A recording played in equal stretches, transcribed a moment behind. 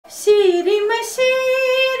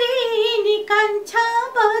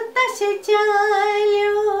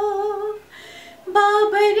चाल्यो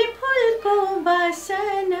बाबरी फुलको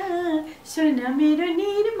बासना सुन मेरो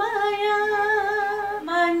निर्माया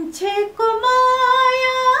मान्छेको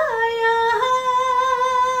माया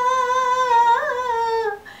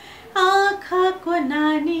आँखाको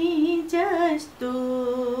नानी जस्तो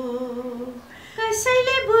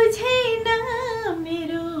कसैले बुझेन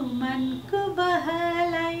मेरो मनको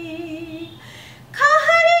बहलाई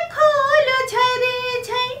खहरे खोलो झरे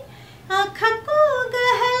झै आँखाको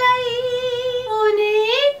गहलाई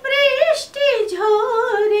अनेक वृष्टि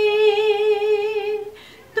झोरे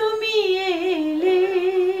तुमी एले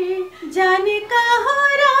जानेका हो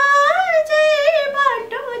राजे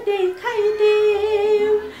बाटो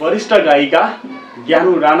देखाइदेऊ। वरिष्ठ गायिका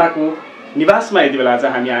ज्ञानु राणाको निवासमा यति बेला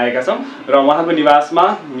चाहिँ हामी आएका छौँ र उहाँको निवासमा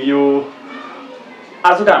यो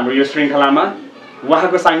आजको हाम्रो यो श्रृङ्खलामा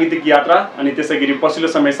उहाँको साङ्गीतिक यात्रा अनि त्यसै गरी पछिल्लो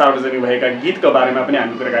समय सार्वजनिक भएका गीतको बारेमा पनि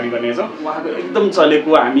हामी कुराकानी गर्नेछौँ। उहाँको एकदम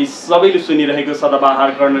चलेको हामी सबैले सुनिरहेको सदाबहार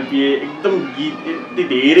कर्णप्रिय एकदम गीत यति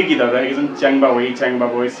धेरै गीतहरू रहेका छन्। च्याङ्बा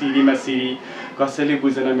भोइ सिरीमा सिरी कसैले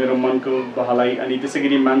बुझेन मेरो मनको बहलाई अनि त्यसै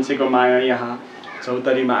गरी मान्छेको माया यहाँ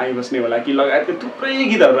चौतरीमा आइबस्ने होला कि लगायतका थुप्रै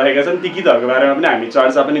गीतहरू रहेका छन्। ती गीतहरूको बारेमा पनि हामी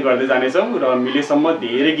चर्चा पनि गर्दै जानेछौँ र मिलेसम्म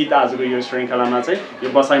धेरै गीत आजको यो श्रृङ्खलामा चाहिँ यो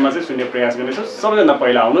बसाइमा चाहिँ सुन्ने प्रयास गर्नेछौँ। सबैभन्दा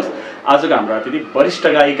पहिला आउनुहोस् आजको हाम्रो अतिथि वरिष्ठ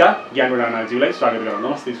गायिका ज्ञानु राणाज्यूलाई स्वागत गरौँ।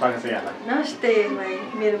 नमस्ते, स्वागत छ यहाँलाई। नमस्ते भाइ,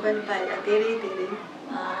 मेरो पनि पाइला धेरै धेरै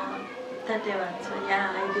धन्यवाद छ यहाँ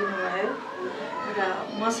आइदिनु भयो र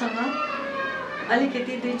मसँग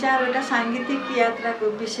अलिकति 2-4वटा साङ्गीतिक यात्राको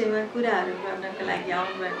विषयमा कुराहरू गर्नको लागि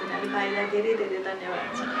आउनुभएको हुनाले भाइलाई धेरै धेरै धन्यवाद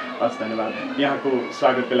छ। हस्, धन्यवाद यहाँको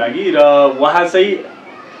स्वागतको लागि। र उहाँ चाहिँ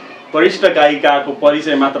वरिष्ठ गायिकाको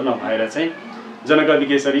परिचय मात्र नभएर चाहिँ जनकवि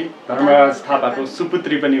केशरी धर्मराज थापाको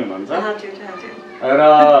सुपुत्री पनि हुनुहुन्छ र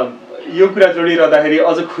यो कुरा जोडिरहँदाखेरि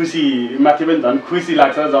अझ खुसी माथि पनि झन् खुसी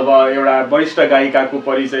लाग्छ जब एउटा वरिष्ठ गायिकाको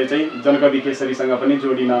परिचय चाहिँ जनकवि केशरीसँग पनि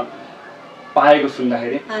जोडिन पाएको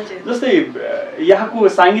सुन्दाखेरि। जस्तै यहाँको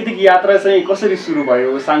साङ्गीतिक यात्रा चाहिँ कसरी सुरु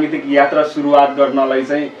भयो? साङ्गीतिक यात्रा सुरुवात गर्नलाई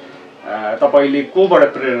चाहिँ तपाईँले कोबाट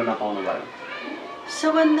प्रेरणा पाउनुभयो?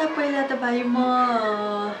 सबभन्दा पहिला त भाइ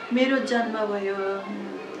मेरो जन्म भयो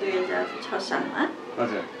 2006 सालमा।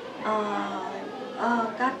 हजुर।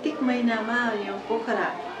 कार्तिक महिनामा यो पोखरा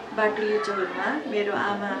बाटुली चौरमा मेरो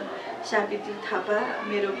आमा सावित्री थापा,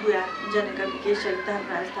 मेरो बुवा जनकवि केशरी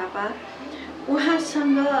धर्मराज थापा,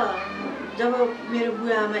 उहाँसँग जब मेरो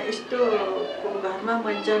बुवा आमा यस्तो घरमा म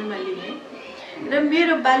जन्म लिएँ र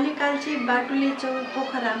मेरो बाल्यकाल चाहिँ बाटुले चौर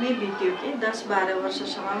पोखरामै बित्यो कि 10-12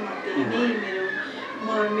 वर्षसम्म म त्यही नै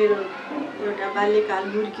मेरो एउटा बाल्यकाल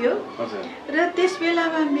हुर्क्यो। र त्यस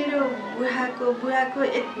बेलामा मेरो बुवाको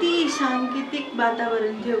यति साङ्गीतिक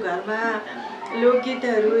वातावरण थियो घरमा।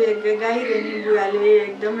 लोकगीतहरू गाइरहने बुवाले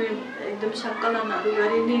एकदम सङ्कलनहरू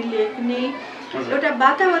गरिने लेख्ने एउटा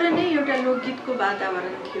वातावरण नै एउटा लोकगीतको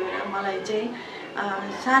वातावरण थियो र मलाई चाहिँ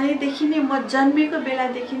सानैदेखि नै म जन्मेको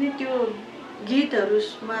बेलादेखि नै त्यो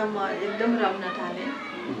गीतहरूमा म एकदम रम्न थालेँ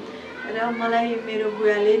र मलाई मेरो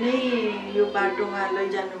बुवाले नै यो बाटोमा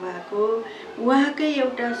लैजानु भएको उहाँकै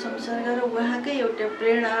एउटा संसर्ग र उहाँकै एउटा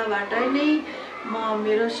प्रेरणाबाट नै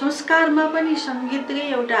मेरो संस्कारमा पनि सङ्गीतकै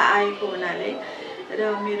एउटा आएको हुनाले र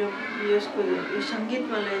मेरो यो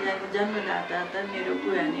सङ्गीतमा लैजाने जन्मदाता त मेरो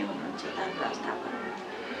बुवा नै हुनुहुन्छ धर्मराज थापा।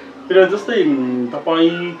 र जस्तै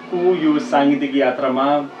तपाईँको यो साङ्गीतिक यात्रामा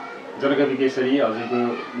जनकवि केशरी हजुरको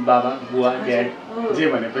बाबा बुवा ड्याड जे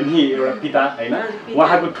भने पनि एउटा पिता होइन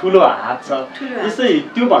उहाँको ठुलो हात छ। जस्तै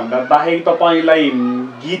त्योभन्दा बाहेक तपाईँलाई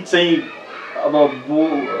गीत चाहिँ अब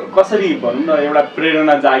कसरी भनौँ न एउटा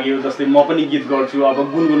प्रेरणा जाग्यो जस्तै म पनि गीत गर्छु अब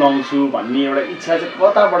गुनगुनाउँछु भन्ने एउटा इच्छा चाहिँ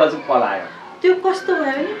कताबाट चाहिँ पलायो? त्यो कस्तो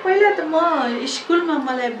भयो भने पहिला त म स्कुलमा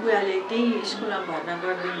मलाई बुवाले त्यही स्कुलमा भर्ना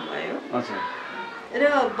गरिदिनु भयो र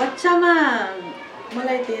बच्चामा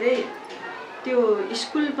मलाई धेरै त्यो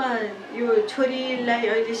स्कुलमा यो छोरीलाई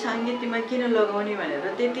अहिले साङ्गीतिकमा किन लगाउने भनेर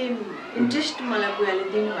त्यति इन्ट्रेस्ट मलाई बुवाले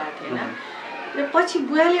दिनुभएको थिएन र पछि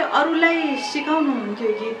बुवाले अरूलाई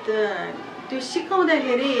सिकाउनुहुन्थ्यो गीत। त्यो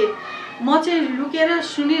सिकाउँदाखेरि म चाहिँ लुकेर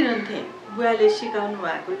सुनिरहन्थेँ बुवाले सिकाउनु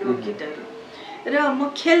भएको लोकगीतहरू र म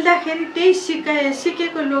खेल्दाखेरि त्यही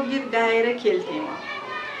सिकेको लोकगीत गाएर खेल्थेँ म।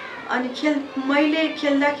 अनि मैले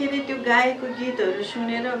खेल्दाखेरि त्यो गाएको गीतहरू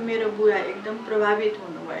सुनेर मेरो बुवा एकदम प्रभावित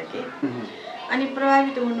हुनुभयो कि अनि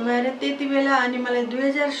प्रभावित हुनुभएर त्यति बेला अनि मलाई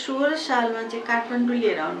 2016 सालमा चाहिँ काठमाडौँ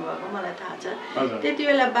लिएर आउनुभएको मलाई थाहा छ। त्यति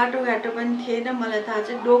बेला बाटोघाटो पनि थिएन, मलाई थाहा छ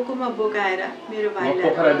डोकोमा बोकाएर मेरो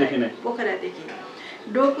भाइलाई पोखरादेखि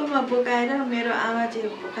डोकोमा बोकाएर मेरो आमा चाहिँ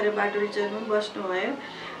पोखरा बाटोली चौरमा बस्नुभयो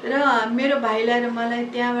र मेरो भाइलाई र मलाई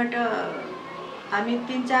त्यहाँबाट हामी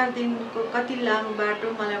 3-4 दिनको कति लामो बाटो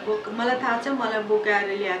मलाई थाहा छ, मलाई बोकाएर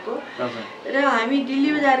ल्याएको। र हामी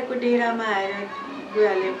दिल्ली बजारको डेरामा आएर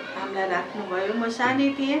बुवाले हामीलाई राख्नुभयो। म सानै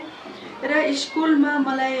थिएँ र स्कुलमा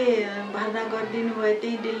मलाई भर्ना गरिदिनु भयो,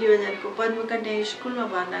 त्यही दिल्ली बजारको पद्मकन्या स्कुलमा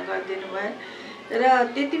भर्ना गरिदिनु भयो। र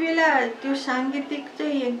त्यति बेला त्यो साङ्गीतिक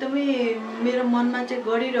चाहिँ एकदमै मेरो मनमा चाहिँ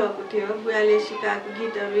गढिरहेको थियो। बुवाले सिकाएको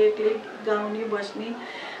गीतहरू एक्लै गाउने बस्ने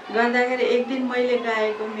गर्दाखेरि एक दिन मैले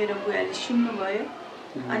गाएको मेरो बुवाले सुन्नुभयो।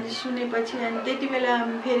 अनि सुनेपछि अनि त्यति बेला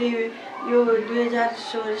फेरि यो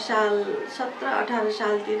 2016 साल 17-18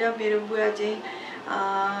 सालतिर मेरो बुवा चाहिँ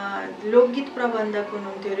लोकगीत प्रबन्धक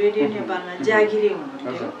हुनुहुन्थ्यो रेडियो नेपालमा, जागिरे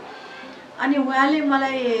हुनुहुन्थ्यो। अनि उहाँले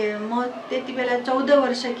मलाई, म त्यति बेला 14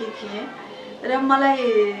 वर्षकी थिएँ र मलाई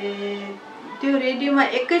त्यो रेडियोमा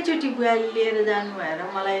एकैचोटि बुवाले लिएर जानु भएर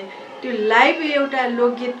मलाई त्यो लाइभ एउटा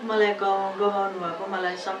लोकगीत मलाई गवाउनु भएको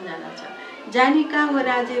मलाई सम्झना छ। जानी कहाँ हो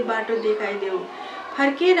राजे बाटो देखाइदेऊ,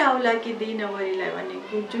 फर्केर आउला कि दिनभरिलाई भन्ने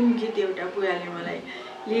जुन गीत एउटा बुवाले मलाई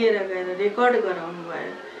लिएर गएर रेकर्ड गराउनु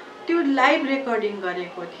भयो, त्यो लाइभ रेकर्डिङ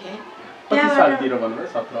गरेको थिएँ। त्यहाँबाट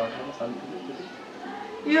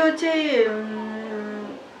यो चाहिँ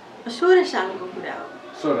 16 सालको कुरा हो।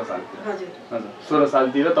 16 साल। हजुर 16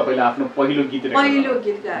 सालतिर तपाईले आफ्नो पहिलो गीत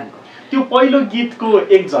गाएको। त्यो पहिलो गीतको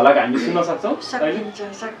एक झलक हामी सुन्न सक्छौँ?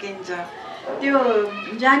 सकिन्छ। त्यो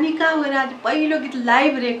जानी कहाँ हो राजे पहिलो गीत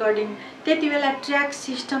लाइभ रेकर्डिङ। त्यति बेला ट्र्याक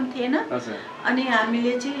सिस्टम थिएन। अनि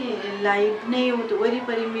हामीले चाहिँ लाइभ नै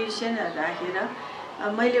वरिपरि म्युजिसियनहरू राखेर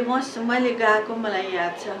मैले गाएको मलाई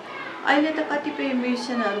याद छ। अहिले त कतिपय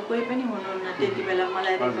म्युजिसियनहरू कोही पनि हुनुहुन्न। त्यति बेला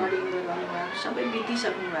मलाई रेकर्डिङ गराउनु भएको सबै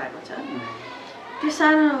बितिसक्नु भएको छ। त्यो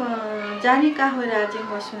सानो जानी कहाँ हो राजे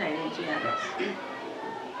म सुनाइदिन्छु यहाँ।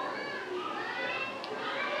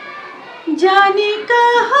 जानी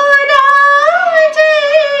कहाँ हो राजे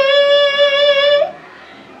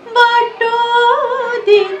बाटो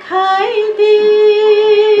दिखाइदे,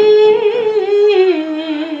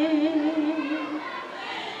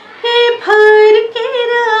 हे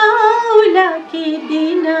फर्केर आउला कि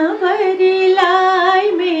दिनभरिलाई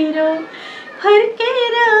मेरो,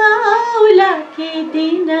 फर्केर आउला कि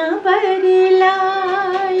दिनभरिलाई।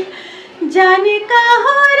 जाने कहाँ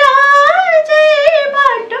हो राजे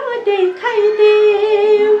बाटो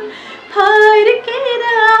देखाइदेऊ, फर्केर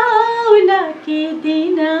आउला कि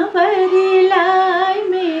दिनभरिलाई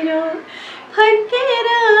मेरो, फर्केर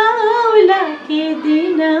आउला कि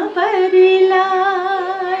दिनभरिलाई।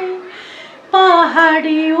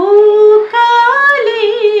 पहाडी उकाली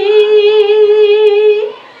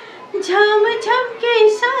झमझमके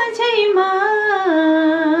साँझैमा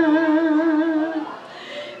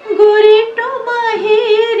गोरेटोमा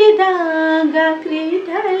हेर्दा गाग्री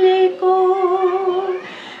ढलेको,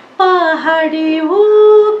 पहाडी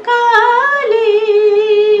उकाली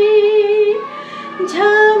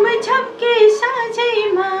झमझमके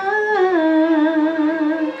साँझैमा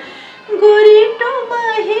गोरेटोमा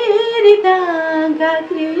हेर्दा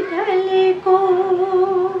गाग्री ढलेको,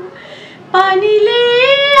 पानीले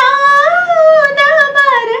आउँदा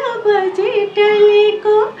 12 बजे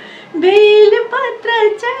टलेको, बेलपत्र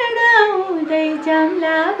चढाउँदै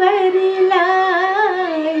जमलाभरिलाई,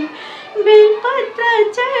 बेलपत्र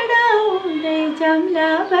चढाउँदै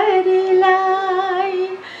जमलाभरिलाई।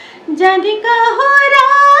 जानी कहाँ हो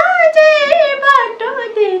राजे बाटो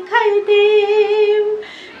देखाइदेऊ,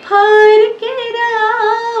 फर्केर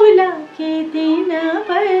आउला कि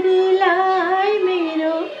दिनभरिलाई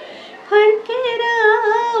मेरो, फर्केर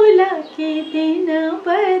आउला कि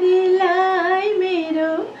दिनभरिलाई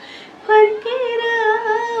मेरो, फर्केर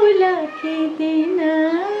आउला कि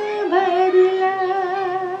दिनभरिलाई।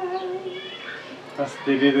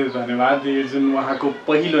 धेरै धेरै धन्यवाद। यो जुन उहाँको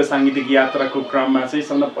पहिलो साङ्गीतिक यात्राको क्रममा चाहिँ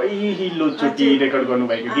सबभन्दा पहिलोचोटि रेकर्ड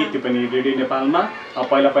गर्नुभएको गीत, त्यो पनि रेडियो नेपालमा।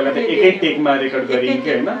 पहिला त एकै टेकमा रेकर्ड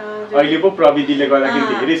गरिन्थ्यो होइन। अहिले पो प्रविधिले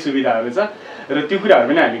गर्दाखेरि धेरै सुविधाहरू छ र त्यो कुराहरू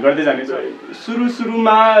पनि हामी गर्दै जानेछौँ।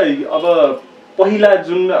 सुरुमा अब पहिला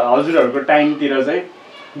जुन हजुरहरूको टाइमतिर चाहिँ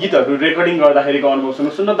गीतहरू रेकर्डिङ गर्दाखेरिको अनुभव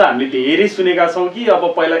सुन्न त हामीले धेरै सुनेका छौँ कि अब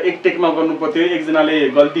पहिला एक टेकमा गर्नु पर्थ्यो, एकजनाले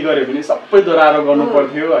गल्ती गर्यो भने सबै दोहोऱ्याएर गर्नु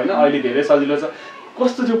पर्थ्यो होइन। अहिले धेरै सजिलो छ।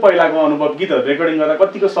 कस्तो थियो पहिलाको अनुभव? गीतहरू रेकर्डिङ गर्दा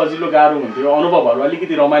कतिको सजिलो गाह्रो हुन्थ्यो? अनुभवहरू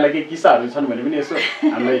अलिकति रमाइला केही किस्साहरू छन् भने पनि यसो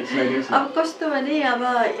हामीलाई सुनाइदिनुहोस् न। अब कस्तो भने अब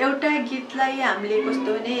एउटा गीतलाई हामीले कस्तो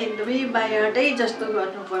भने एकदमै बाहिरटै जस्तो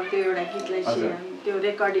गर्नु पर्थ्यो एउटा गीतलाई त्यो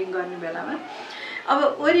रेकर्डिङ गर्ने बेलामा। अब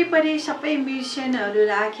वरिपरि सबै म्युजिसियनहरू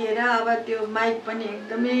राखेर अब त्यो माइक पनि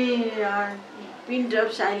एकदमै पिन ड्रप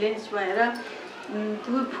साइलेन्स भएर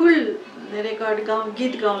फुल रेकर्ड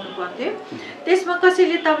गीत गाउनु पर्थ्यो। त्यसमा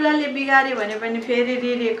कसैले तबलाले बिगाऱ्यो भने पनि फेरि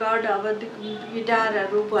रिरेकर्ड, अब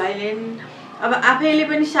गिटारहरू, भायोलिन अब आफैले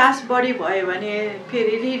पनि सास बढी भयो भने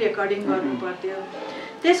फेरि रिरेकर्डिङ गर्नु पर्थ्यो।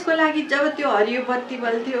 त्यसको लागि जब त्यो हरियो बत्ती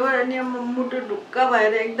बल्थ्यो अनि मुटु ढुक्क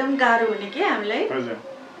भएर एकदम गाह्रो हुने के हामीलाई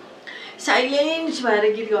साइलेन्स भएर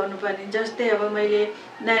गीत गाउनुपर्ने। जस्तै अब मैले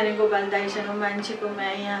नारायण गोपाल दाईसँग मान्छेको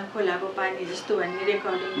माया खोलाको पानी जस्तो भन्ने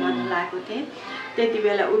रेकर्डिङ गर्न लागेको थिएँ। त्यति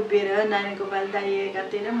बेला उभिएर नारायण गोपाल दाई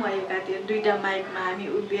एकातिर म एकातिर दुईवटा माइकमा हामी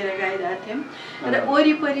उभिएर गाइरहेको थियौँ र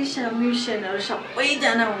वरिपरि म्युजिसियनहरू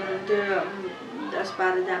सबैजना हुनुहुन्थ्यो,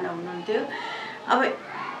 10-12 जना हुनुहुन्थ्यो। अब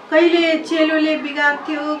कहिले चेलोले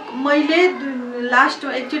बिगार्थ्यो, मैले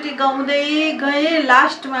लास्टमा एकचोटि गाउँदै गएँ,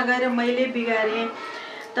 लास्टमा गएर मैले बिगारेँ।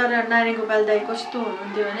 तर नारायण गोपाल दाई कस्तो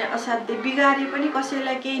हुनुहुन्थ्यो भने असाध्यै बिगारे पनि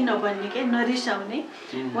कसैलाई केही नभन्ने के नरिसाउने।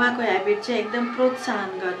 उहाँको ह्याबिट चाहिँ एकदम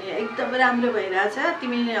प्रोत्साहन गर्ने, एकदम राम्रो भइरहेछ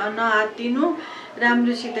तिमीले नआत्तिनु,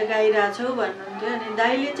 राम्रोसित गाइरहेछौ भन्नुहुन्थ्यो। अनि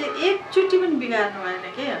दाईले चाहिँ एकचोटि पनि बिगार्नु भएन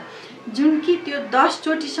के, जुन कि त्यो 10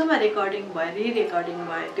 चोटिसम्म रेकर्डिङ भयो, रिरेकर्डिङ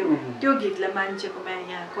भयो त्यो गीतलाई मान्छेको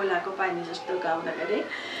माया खोलाको पानी जस्तो गाउँदाखेरि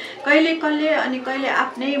कहिले कसले अनि कहिले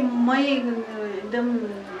आफ्नै मै एकदम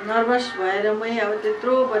नर्भस भएर मै अब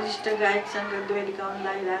त्यत्रो वरिष्ठ गायकसँग दुएट गाउन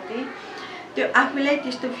लागिरहेको थिएँ। त्यो आफूलाई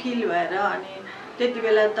त्यस्तो फिल भएर अनि त्यति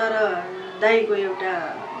बेला तर दाईको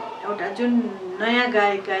एउटा जुन नयाँ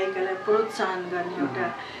गायक गायिकालाई प्रोत्साहन गर्ने एउटा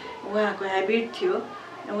उहाँको ह्याबिट थियो।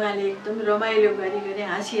 उहाँले एकदम रमाइलो गरी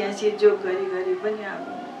हाँसी जोक गरी पनि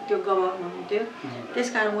त्यो गवाउनुहुन्थ्यो।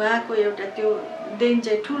 त्यसकारण उहाँको एउटा त्यो देन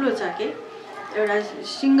चाहिँ ठुलो छ कि एउटा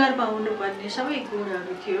सिङ्गरमा हुनुपर्ने सबै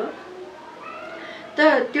गुणहरू थियो। त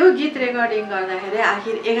त्यो गीत रेकर्डिङ गर्दाखेरि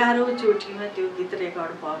आखिर 11औं चोटिमा त्यो गीत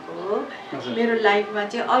रेकर्ड भएको हो मेरो लाइफमा।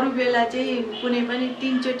 चाहिँ अरू बेला चाहिँ कुनै पनि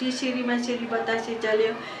 3 चोटि सिरीमा सिरी बतासे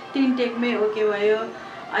चल्यो, 3 टेकमै ओके भयो।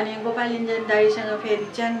 अनि गोपाल इन्जन दाईसँग फेरि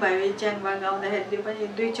च्याङ भयो, च्याङमा गाउँदाखेरि त्यो पनि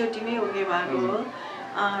 2 चोटिमै ओके भएको हो।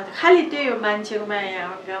 खालि त्यो मान्छेको माया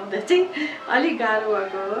गाउँदा चाहिँ अलिक गाह्रो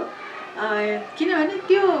भएको हो, किनभने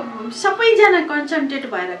त्यो सबैजना कन्सन्ट्रेट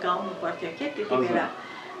भएर गाउनु पर्थ्यो के त्यति बेला।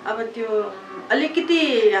 अब त्यो अलिकति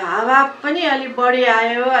हावा पनि अलिक बढी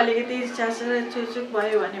आयो, अलिकति छुचुक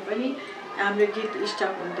भयो भने पनि हाम्रो गीत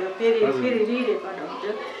स्टप हुन्थ्यो, फेरि रिरेकर्ड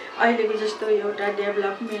हुन्थ्यो। अहिलेको जस्तो एउटा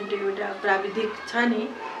डेभलपमेन्ट एउटा प्राविधिक छ नि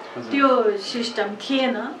त्यो सिस्टम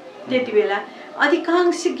थिएन त्यति बेला।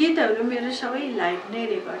 अधिकांश गीतहरू मेरो सबै लाइभ नै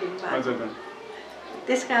रेकर्डिङ भएको।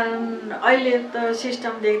 त्यसकारण अहिले त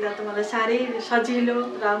सिस्टम देख्दा त मलाई साह्रै सजिलो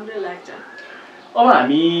राम्रो लाग्छ। अब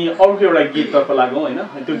हामी अर्को एउटा गीततर्फ लागौँ होइन।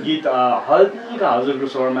 त्यो गीत हल्का हजुरको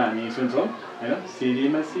स्वरमा हामी सुन्छौँ होइन।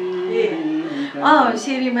 सिरीमा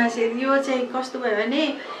सिरी यो चाहिँ कस्तो भयो भने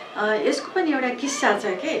यसको पनि एउटा किस्सा छ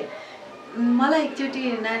के। मलाई एकचोटि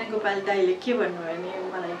नारायण गोपाल दाईले के भन्नुभयो भने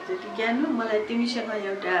मलाई एकचोटि ज्ञानु मलाई तिमीसँग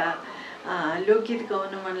एउटा लोकगीत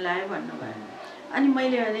गाउन मन लाग्यो भन्नुभयो। अनि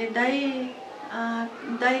मैले भने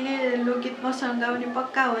दाईले लोकगीत मसँग गाउने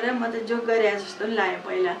पक्का हो र? म त जोक गरे जस्तो पनि लाग्यो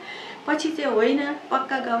पहिला। पछि चाहिँ होइन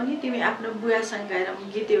पक्का गाउने, तिमी आफ्नो बुवासँग गएर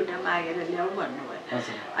गीत एउटा मागेर ल्याऊ भन्नुभयो।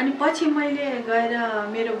 अनि पछि मैले गएर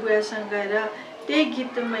मेरो बुवासँग गएर त्यही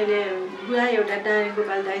गीत मैले बुवा एउटा नारायण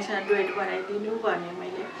गोपाल दाईसँग डुएट बनाइदिनु भने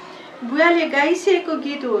मैले बुवाले गाइसकेको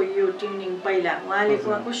गीत हो यो ट्युनिङ। पहिला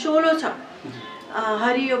उहाँको सोलो छ,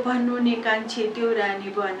 हरियो भन्नु नि कान्छे त्यो रानी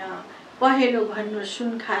बन, पहेँलो भन्नु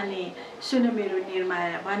सुन खाने सुन मेरो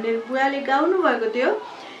निर्माया भनेर बुवाले गाउनु भएको थियो।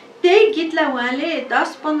 त्यही गीतलाई उहाँले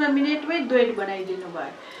 10-15 मिनटमै डुएट बनाइदिनु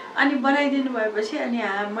भयो। अनि बनाइदिनु भएपछि अनि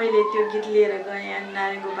मैले त्यो गीत लिएर गएँ। अनि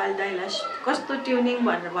नारायण गोपाल दाईलाई कस्तो ट्युनिङ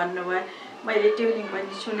भनेर भन्नुभयो, मैले ट्युनिङ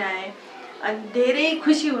पनि सुनाएँ। अनि धेरै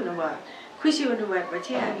खुसी हुनुभयो। खुसी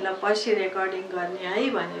हुनुभएपछि हामीलाई पछि रेकर्डिङ गर्ने है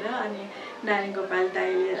भनेर अनि नारायण गोपाल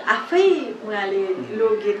दाईले आफै उहाँले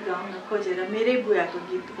लोकगीत गाउन खोजेर मेरै बुवाको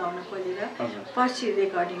गीत गाउन खोजेर पछि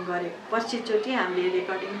रेकर्डिङ गरे। पछिचोटि हामीले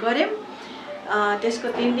रेकर्डिङ गऱ्यौँ। त्यसको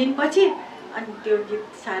 3 दिनपछि अनि त्यो गीत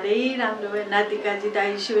साह्रै राम्रो भयो। नातिकाजी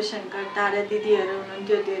दाई शिवशङ्कर तारा दिदीहरू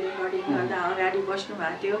हुनुहुन्थ्यो त्यो रेकर्डिङ गर्दा अगाडि बस्नु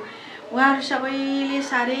भएको थियो। उहाँहरू सबैले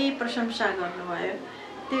साह्रै प्रशंसा गर्नुभयो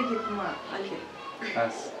त्यो गीतमा।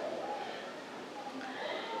 अलिकति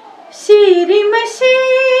सिरीमा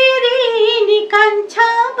सिरी निकान्छ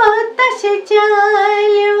बतासे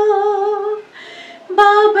चल्यो,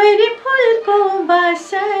 बाबरी फुलको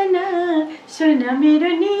बासना सुन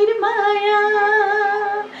मेरो निर्माया,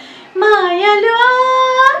 मायालु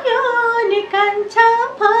आयो निकान्छ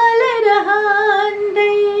फल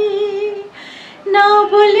रहँदै,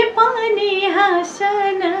 नबोले पनि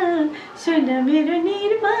हाँसन सुन मेरो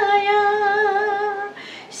निर्माया,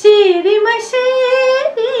 सिरीमा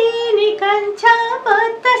सिरी निकान्छ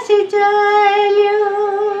बतासे चल्यो,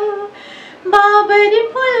 बाबरी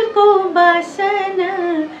फुलको बासना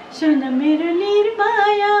सुन मेरो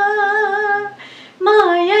निर्माया,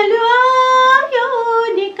 मायालु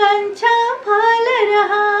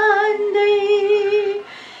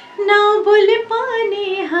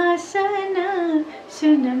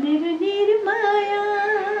सुन मेरो निर्माया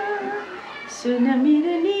सुन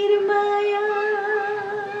मेरो निर्माया।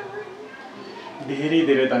 धेरै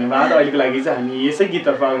धेरै धन्यवाद। अहिलेको लागि चाहिँ हामी यसै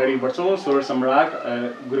गीततर्फ अगाडि बढ्छौँ। स्वर सम्राट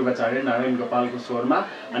गुरुवाचार्य नारायण गोपालको स्वरमा।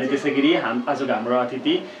 अनि त्यसै गरी आजको हाम्रो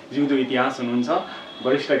अतिथि जिउँदो इतिहास हुनुहुन्छ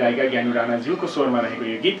वरिष्ठ गायिका ज्ञानु राणाज्यूको स्वरमा रहेको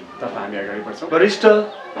यो गीततर्फ हामी अगाडि बढ्छौँ। वरिष्ठ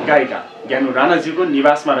गायिका ज्ञानु राणाज्यूको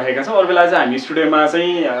निवासमा रहेका छौँ। अरू बेला चाहिँ हामी स्टुडियोमा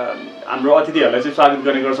चाहिँ हाम्रो अतिथिहरूलाई चाहिँ स्वागत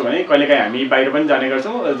गर्ने गर्छौँ भने कहिलेकाहीँ हामी बाहिर पनि जाने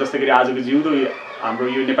गर्छौँ। जस्तै गरी आजको जिउँदो हाम्रो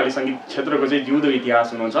यो नेपाली सङ्गीत क्षेत्रको चाहिँ जिउँदो इतिहास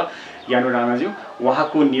हुनुहुन्छ ज्ञानु राणाज्यू।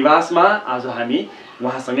 उहाँको निवासमा आज हामी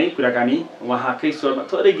उहाँसँगै कुराकानी, उहाँकै स्वरमा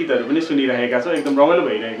थोरै गीतहरू पनि सुनिरहेका छौँ। एकदम रमाइलो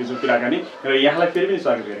भइरहेको छ कुराकानी र यहाँलाई फेरि पनि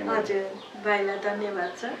स्वागत गरेँ। हजुर भाइलाई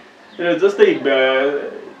धन्यवाद छ। र जस्तै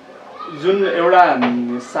जुन एउटा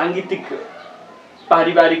साङ्गीतिक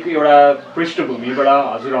पारिवारिक एउटा पृष्ठभूमिबाट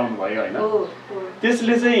हजुर आउनुभयो होइन,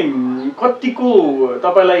 त्यसले चाहिँ कतिको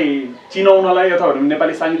तपाईँलाई चिनाउनलाई अथवा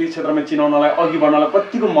नेपाली साङ्गीतिक क्षेत्रमा चिनाउनलाई अघि बढ्नलाई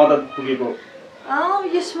कतिको मद्दत पुगेको?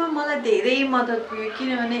 यसमा मलाई धेरै मद्दत पुग्यो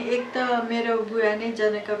किनभने एक त मेरो बुवा नै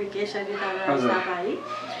जनकवि केशरी थापाई,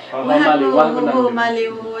 उहाँले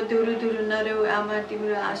दुरु दुरु नरौ आमा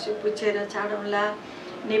तिम्रो आँसु पुछेर छाडौँला,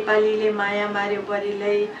 नेपालीले माया मार्यो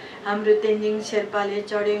बरीलाई, हाम्रो तेन्जिङ शेर्पाले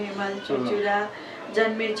चढ्यो हिमाल चुचुरा,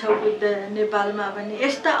 जन्मे छौ बुद्ध नेपालमा भन्ने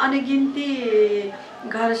यस्ता अनगिन्ती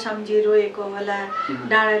घर सम्झी रोएको होला,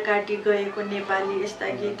 डाँडा काटी गएको नेपाली, यस्ता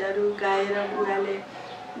गीतहरू गाएर बुवाले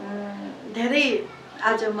धेरै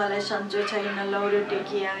आज मलाई सन्चो छैन लौरो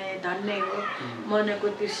टेकी आए धन्य हो मनको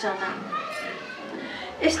तिर्सना,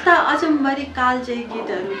 यस्ता अजम्बरी कालजयी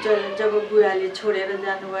गीतहरू जब बुवाले छोडेर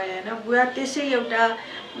जानुभयो होइन। बुवा त्यसै एउटा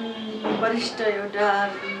वरिष्ठ एउटा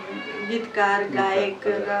गीतकार गायक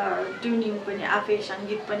र ट्युनिङ पनि आफै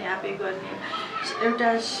सङ्गीत पनि आफै गर्ने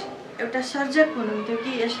एउटा सर्जक हुनुहुन्थ्यो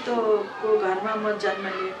कि यस्तोको घरमा म जन्म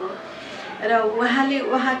लिएको र उहाँले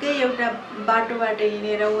उहाँकै एउटा बाटोबाट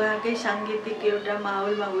हिँडेर उहाँकै साङ्गीतिक एउटा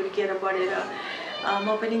माहौलमा हुर्केर बढेर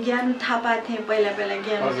म पनि ज्ञानु थापा थिएँ। पहिला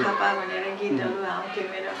ज्ञानु थापा भनेर गीतहरू आउँथ्यो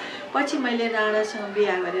मेरो। पछि मैले राणासँग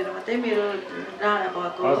बिहा गरेर मात्रै मेरो राणा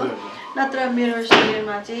भएको हो, नत्र मेरो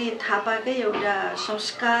शरीरमा चाहिँ थापाकै एउटा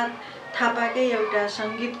संस्कार, थापाकै एउटा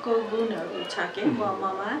सङ्गीतको गुणहरू छ कि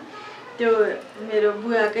ममा। त्यो मेरो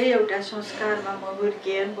बुवाकै एउटा संस्कारमा म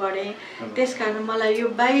हुर्किएर बढेँ। त्यस कारण मलाई यो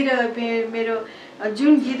बाहिर मेरो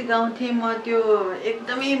जुन गीत गाउँथेँ म त्यो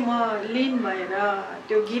एकदमै म लिन भएर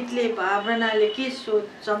त्यो गीतले भावनाले के सोच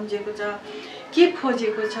सम्झेको छ, के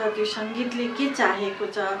खोजेको छ, त्यो सङ्गीतले के चाहेको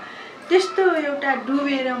छ, त्यस्तो एउटा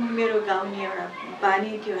डुबेर मेरो गाउने एउटा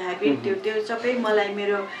बानी थियो, ह्याबिट थियो। त्यो सबै मलाई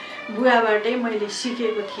मेरो बुवाबाटै मैले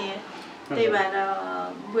सिकेको थिएँ। त्यही भएर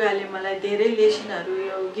बुवाले मलाई धेरै लेसनहरू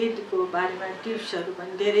यो गीतको बारेमा टिप्सहरू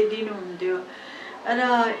पनि धेरै दिनुहुन्थ्यो र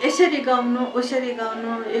यसरी गाउनु उसरी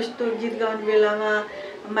गाउनु, यस्तो गीत गाउने बेलामा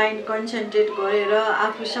माइन्ड कन्सन्ट्रेट गरेर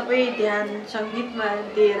आफू सबै ध्यान सङ्गीतमा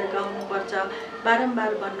दिएर गाउनुपर्छ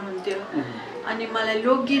बारम्बार भन्नुहुन्थ्यो। अनि मलाई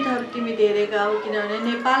लोकगीतहरू तिमी धेरै गाऊ किनभने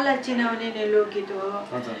नेपाललाई चिनाउने नै लोकगीत हो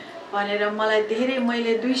भनेर मलाई धेरै,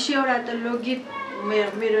 मैले 200वटा त लोकगीत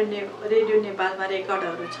मेरो रेडियो नेपालमा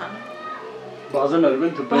रेकर्डहरू छन्।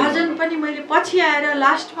 भजन पनि मैले पछि आएर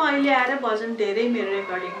लास्टमा अहिले आएर भजन धेरै मेरो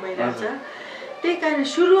रेकर्डिङ भइरहेछ। त्यही कारण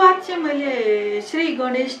सुरुवात चाहिँ मैले श्री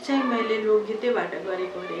गणेश चाहिँ मैले लोकगीतैबाट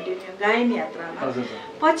गरेको रेडियो गायन यात्रामा।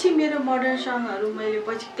 पछि मेरो मोडर्न सङ्गहरू मैले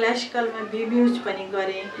पछि क्लासिकलमा म्युज पनि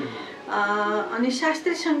गरेँ अनि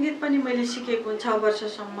शास्त्रीय सङ्गीत पनि मैले सिकेको 6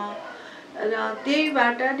 वर्षसम्म र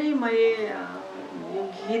त्यहीबाट नै मैले यो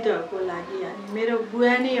गीतहरूको लागि अनि मेरो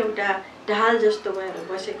बुवा नै एउटा ढाल जस्तो भएर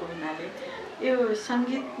बसेको हुनाले यो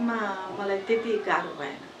सङ्गीतमा मलाई त्यति गाह्रो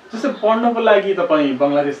भएन। जस्तै पढ्नको लागि तपाईँ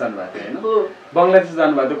बङ्गलादेश जानुभएको थियो होइन? बङ्गलादेश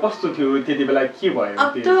जानुभएको थियो, कस्तो थियो त्यति बेला, के भयो?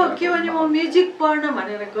 अब त के भने म म्युजिक पढ्न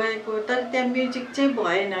भनेर गएको तर त्यहाँ म्युजिक चाहिँ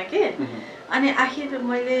भएन के। अनि आखिर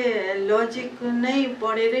मैले लजिक नै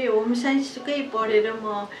पढेरै होम साइन्सकै पढेर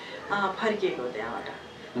म फर्किएको त्यहाँबाट।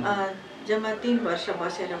 जम्मा 3 वर्ष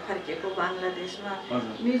बसेर फर्केको बङ्गलादेशमा।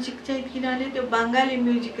 म्युजिक चाहिँ किनभने त्यो बङ्गाली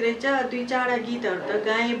म्युजिक रहेछ, 2-4 गीतहरू त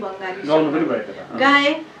गाएँ बङ्गाली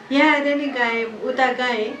गाएँ, यहाँ आएर नि गाएँ, उता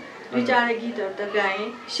गाएँ, 2-4 गीतहरू त गाएँ,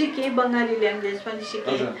 सिकेँ, बङ्गाली ल्याङ्ग्वेज पनि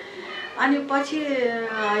सिकेँ। अनि पछि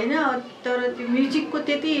होइन तर त्यो म्युजिकको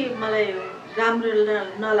त्यति मलाई राम्रो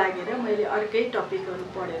नलागेर मैले अर्कै टपिकहरू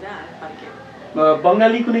पढेर फर्केँ।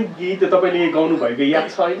 बङ्गाली कुनै गीत तपाईँले गाउनु भएको याद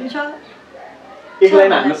छ अहिले? एक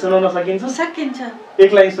लाइन हामीलाई सुनाउन सकिन्छ? सकिन्छ।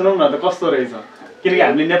 एक लाइन सुनाउँ न त कस्तो रहेछ, किनकि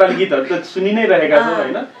हामीले नेपाली गीतहरू त सुनि नै रहेका छौँ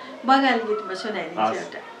होइन? बङ्गाली गीतमा सुनाइदिन्छु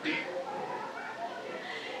एउटा।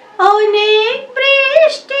 अनेक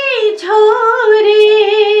बृष्टि झरे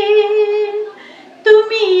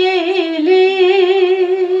तुमी एले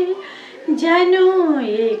जानु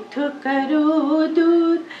ठोकरो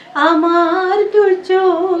दूर আমার দু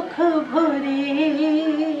চোখ ভরে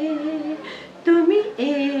তুমি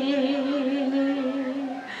এলে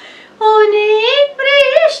অনেক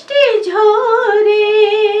বৃষ্টি ঝরে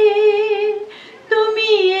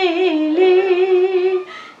তুমি এলে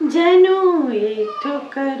যেন এক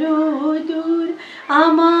ঠোকরো দূর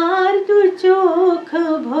আমার দু চোখ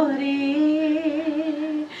ভরে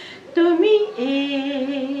তুমি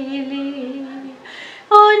এলে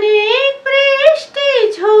অনেক বৃষ্টি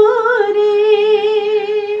ঝরে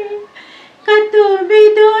কত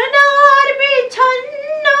বেদনার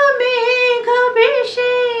বিচ্ছন্ন মেঘ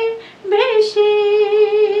ভেসে ভেসে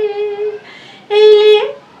এলে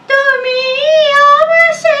তুমি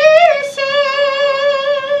অবশেষে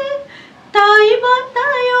তাই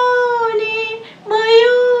বাতায়নে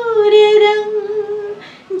ময়ূরের রং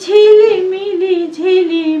ঝিলিমিলি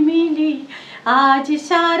ঝিলিমিলি আজ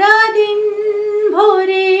সারা দিন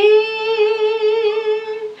ভরে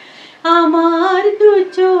আমার দু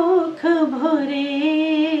চোখ ভরে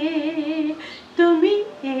তুমি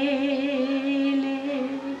এলে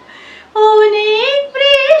অনেক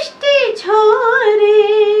বৃষ্টি ঝরে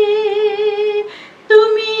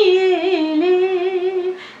তুমি এলে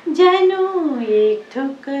যেন এক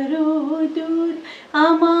ঠোকরো দূর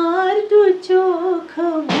আমার দু চোখ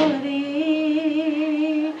ভরে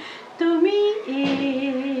তুমি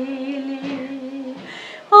এলে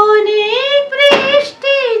অনেক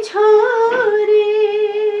বৃষ্টি ঝরে।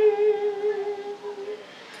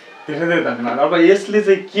 धेरै धेरै धन्यवाद। अब यसले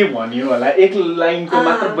चाहिँ के भन्यो होला एक लाइनको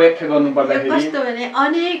मात्र व्याख्या गर्नु पर्दाखेरि कस्तो भने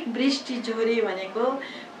अनेक वृष्टि झरे भनेको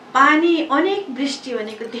पानी अनेक वृष्टि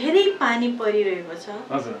भनेको धेरै पानी परिरहेको छ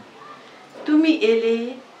हजुर तुमी एले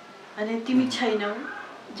अनि तिमी छैनौ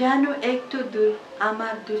जानु एक तो दूर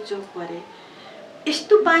आमार दु चोक भरे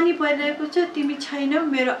यस्तो पानी परिरहेको छ तिमी छैनौ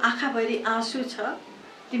मेरो आँखाभरि आँसु छ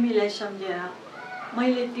तिमीलाई सम्झेर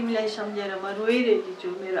मैले तिमीलाई सम्झेर म रोइरहेकी छु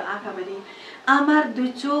मेरो आँखाभरि आमार दु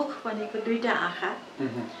चोख भनेको दुईटा आँखा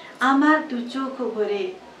आमार दु चोख भरे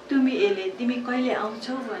तुमी एले तिमी कहिले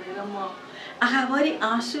आउँछौ भनेर म आँखाभरि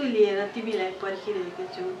आँसु लिएर तिमीलाई पर्खिरहेको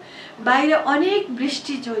छु बाहिर अनेक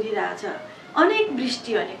वृष्टि झरिरहेछ अनेक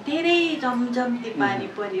वृष्टि अनेक धेरै जमजम्ती पानी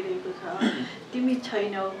परिरहेको छ तिमी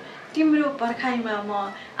छैनौ तिम्रो पर्खाइमा म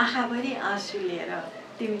आँखाभरि आँसु लिएर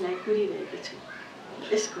तिमीलाई कुरिरहेको छु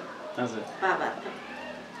यसको हजुर भावार्थ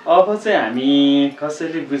अब चाहिँ हामी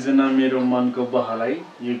कसैले बुझेन मेरो मनको बहलाई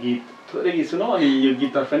यो गीत थोरै गीत सुनौ अनि यो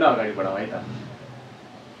गीततर्फ नै अगाडि बढाउँ है त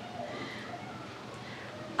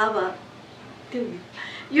अब त्यो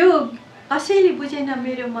यो कसैले बुझेन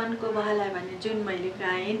मेरो मनको बहलाई भन्ने जुन मैले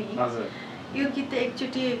गाएँ नि हजुर यो गीत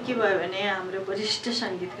एकचोटि के भयो भने हाम्रो वरिष्ठ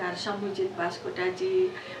सङ्गीतकार समुजित बास्कोटाजी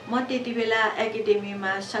म त्यति बेला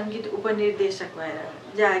एकाडेमीमा सङ्गीत उपनिर्देशक भएर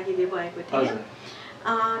जागिरी भएको थिएँ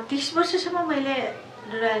 30 वर्षसम्म मैले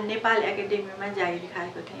नेपाल एकाडेमीमा जागिरी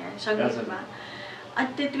खाएको थिएँ सङ्गीतमा अनि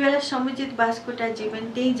त्यति बेला समुजित बास्कोटाजी पनि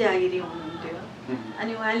त्यही जागिरी हुनुहुन्थ्यो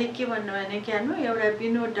अनि उहाँले के भन्नु भने ज्ञानु एउटा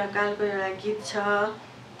विनोद ढकालको एउटा गीत छ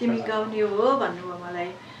तिमी गाउने हो भन्नुभयो मलाई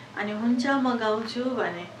अनि हुन्छ म गाउँछु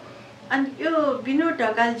भने अनि यो विनोद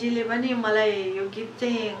ढकालजीले पनि मलाई यो गीत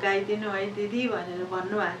चाहिँ गाइदिनु है दिदी भनेर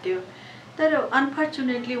भन्नुभएको थियो तर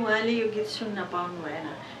अनफर्चुनेटली उहाँले यो गीत सुन्न पाउनु भएन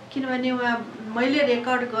किनभने उहाँ मैले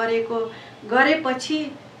रेकर्ड गरेपछि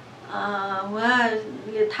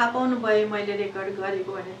उहाँले थाहा पाउनु भयो मैले रेकर्ड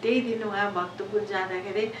गरेको भने त्यही दिन उहाँ भक्तपुर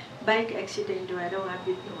जाँदाखेरि बाइक एक्सिडेन्ट भएर उहाँ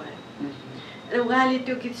बित्नु भयो र उहाँले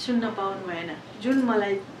त्यो गीत सुन्न पाउनु भएन जुन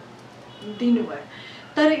मलाई दिनुभयो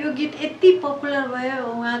तर यो गीत यति पपुलर भयो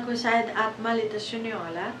उहाँको सायद आत्माले त सुन्यो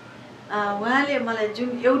होला उहाँले मलाई जुन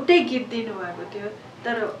एउटै गीत दिनुभएको थियो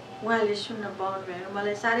तर उहाँले सुन्न पाउनु भएन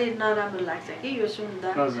मलाई साह्रै नराम्रो लाग्छ कि यो सुन्दा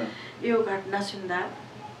यो घटना सुन्दा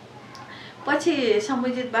पछि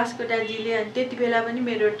समुजित बास्कोटाजीले त्यति बेला पनि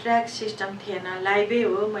मेरो ट्र्याक सिस्टम थिएन लाइभै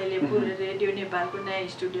हो मैले पुरो रेडियो नेपालको नयाँ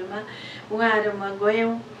स्टुडियोमा उहाँ र म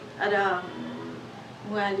गयौँ र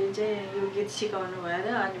उहाँले चाहिँ यो गीत सिकाउनु भएर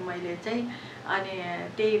अनि मैले चाहिँ अनि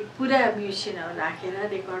त्यही पुरा म्युजिसियनहरू राखेर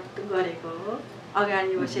रेकर्ड गरेको हो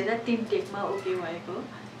अगाडि बसेर 3 टेकमा ओके भएको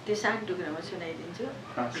त्यो सानो टुक्रामा सुनाइदिन्छु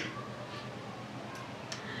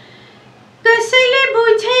कसैले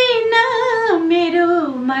बुझेन मेरो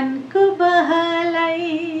मनको बहलाई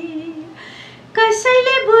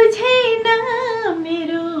कसैले बुझेन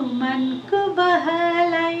मेरो मनको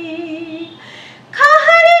बहलाई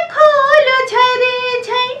खहरे खोलो झरे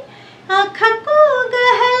झै आँखाको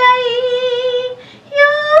गहलाई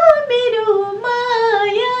यो मेरो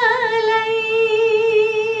मायालाई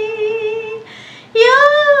यो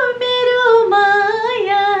मेरो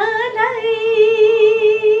मायालाई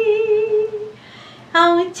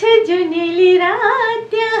आउँछ जुनेली रात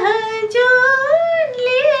त्यहाँ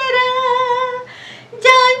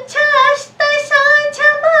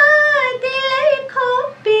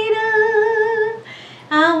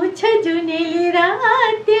जुनेली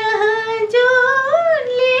रात त्यहाँ जुन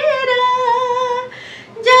लिएर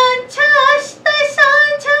जान्छ अस्ता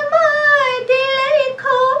साँझमा दिलै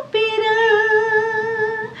खोपेर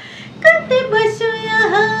कतै बस्छु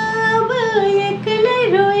यहाँ अब एक्लै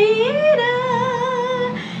रोएर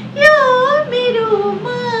यो मेरो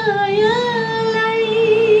मायालाई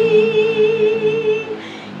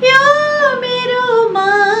यो मेरो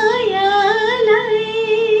मायालाई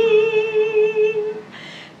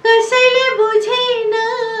कसैले बुझेन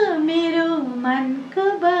मेरो मनको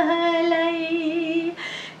बहलाई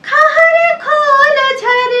खहर खोल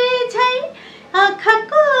झरे झै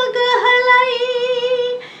आँखाको गहलाई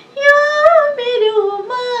यो मेरो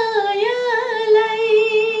मायालाई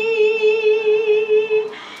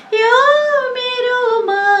यो मेरो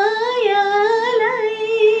मायालाई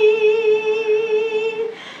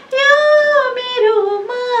यो मेरो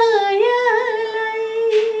मायालाई।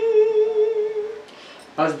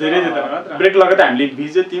 हजुर धेरै धन्यवाद। ब्रेक लगाउँदा हामीले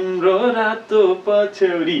भिज्यो तिम्रो रातो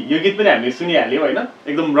पछ्यौरी यो गीत पनि हामीले सुनिहाल्यौँ होइन,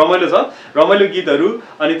 एकदम रमाइलो छ, रमाइलो गीतहरू।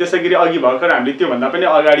 अनि त्यसै गरी अघि भर्खर हामीले त्योभन्दा पनि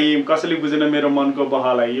अगाडि कसैले बुझेन मेरो मनको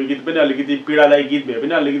बहलाई यो गीत पनि अलिकति पीडादायी गीत भए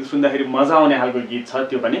पनि अलिकति सुन्दाखेरि मजा आउने खालको गीत छ,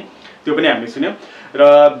 त्यो पनि हामीले सुन्यौँ। र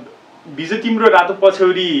भिज्यो तिम्रो रातो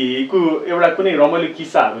पछ्यौरीको एउटा कुनै रमाइलो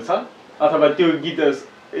किस्साहरू छ अथवा त्यो गीत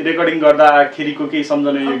रेकर्डिङ गर्दाखेरिको केही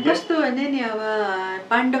सम्झना योग्य? कस्तो भने नि अब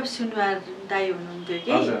पाण्डव सुनवार दाई हुनुहुन्थ्यो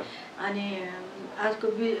कि, अनि अर्को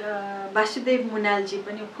वासुदेव मुनालजी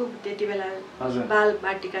पनि खुब त्यति बेला बाल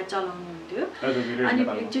बाटिका चलाउनुहुन्थ्यो। अनि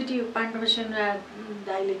एकचोटि पाण्डव सुनवार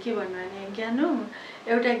दाईले के भन्नु भने ज्ञानु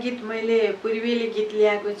एउटा गीत मैले पूर्वेली गीत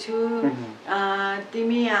ल्याएको छु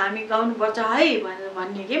तिमी हामी गाउनुपर्छ है भनेर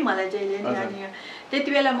भन्ने कि मलाई जहिले नि। अनि त्यति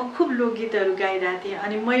बेला म खुब लोकगीतहरू गाइरहेको थिएँ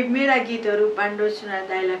अनि मेरा गीतहरू पाण्डव सुनवार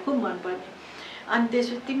दाईलाई खुब मनपर्ने। अनि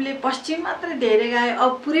त्यसपछि तिमीले पश्चिम मात्रै धेरै गायो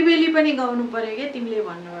अब पूर्वेली पनि गाउनु पर्यो क्या तिमीले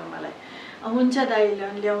भन्नुभयो मलाई। हुन्छ दाइले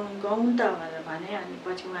ल्याउनु गाउँ त भनेर भने। अनि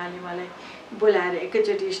पछि उहाँले मलाई बोलाएर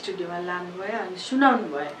एकैचोटि स्टुडियोमा लानुभयो अनि सुनाउनु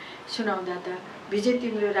भयो। सुनाउँदा त भिजे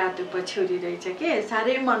तिम्रो रातो पछ्यौरी रहेछ के,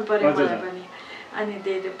 साह्रै मन पर्यो मलाई पनि। अनि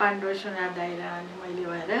त्यही पाण्डव सुनवार दाइ र अनि मैले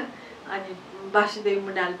भएर अनि वासुदेव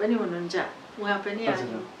मुनाल पनि हुनुहुन्छ उहाँ पनि।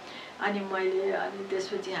 अनि मैले अनि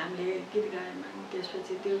त्यसपछि हामीले गीत गायौँ। अनि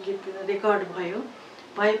त्यसपछि त्यो गीत रेकर्ड भयो।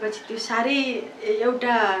 भएपछि त्यो साह्रै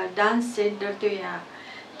एउटा डान्स सेन्टर थियो यहाँ,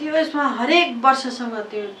 त्यो यसमा हरेक वर्षसम्म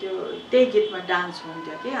त्यही गीतमा डान्स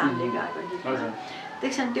हुन्थ्यो कि हामीले गाएको गीतमा।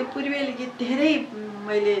 त्यसमा त्यो पूर्वेली गीत धेरै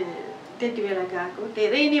मैले त्यति बेला गाएको,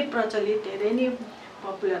 धेरै नै प्रचलित, धेरै नै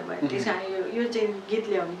पपुलर भयो। त्यस कारण यो चाहिँ गीत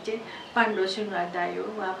ल्याउने चाहिँ पाण्डव सुनवार दाई हो।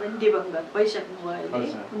 उहाँ पनि दिवंगत भइसक्नु भयो, अहिले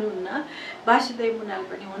हुनुहुन्न। वासुदेव मुनाल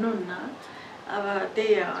पनि हुनुहुन्न। अब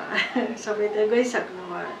त्यही सबै त गइसक्नु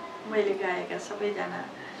भयो। मैले गाएका सबैजना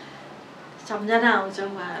सम्झना आउँछ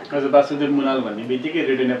उहाँहरूको। हजुर वासुदेव मुनाल भन्ने बित्तिकै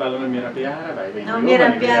रेडियो नेपालमा मेरा प्यारा भाइ बहिनी हो, मेरा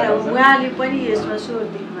प्यारा हो। उहाँले पनि यसमा स्वर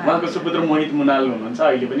दिनुभयो। उहाँको सुपुत्र मोहित मुनाल हुनुहुन्छ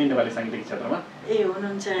अहिले पनि नेपाली साङ्गीतिक क्षेत्रमा। ए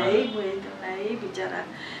हुनुहुन्छ है मोहित भाइ बिचरा।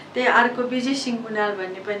 त्यही अर्को विजय सिंह मुनाल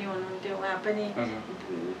भन्ने पनि हुनुहुन्थ्यो, उहाँ पनि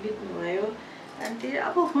बित्नुभयो। अनि त्यो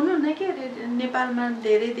अब हुनुहुन्न के नेपालमा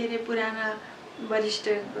धेरै धेरै पुराना वरिष्ठ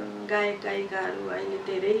गायक गायिकाहरू अहिले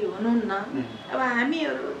धेरै हुनुहुन्न। अब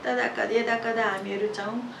हामीहरू यदा कदा हामीहरू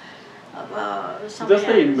छौँ। अब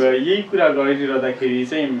जस्तै यही कुरा गरिरहँदाखेरि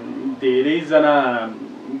चाहिँ धेरैजना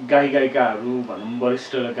गायिकाहरू भनौँ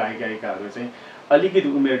वरिष्ठ गायिकाहरू चाहिँ अलिकति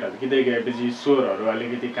उमेर ढल्किँदै गएपछि स्वरहरू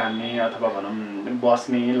अलिकति कान्ने अथवा भनौँ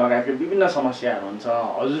बस्ने लगायतका विभिन्न समस्याहरू हुन्छ।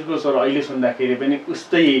 हजुरको स्वर अहिले सुन्दाखेरि पनि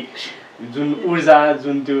उस्तै जुन ऊर्जा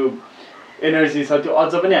जुन त्यो एनर्जी छ त्यो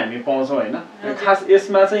अझ पनि हामी पाउँछौँ होइन। खास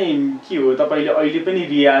यसमा चाहिँ के हो तपाईँले अहिले पनि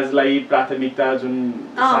रियाजलाई प्राथमिकता जुन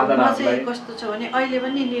साधनाहरूलाई कस्तो छ भने अहिले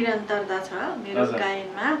पनि निरन्तरता छ मेरो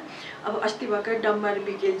गायनमा। अब अस्ति भर्खर डम्बर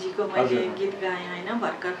बिकेलजीको मैले गीत गाएँ होइन,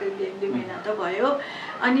 भर्खर 2 महिना त भयो।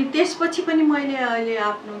 अनि त्यसपछि पनि मैले अहिले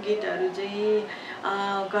आफ्नो गीतहरू चाहिँ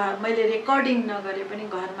मैले रेकर्डिङ नगरे पनि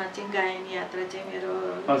घरमा चाहिँ गायन यात्रा चाहिँ मेरो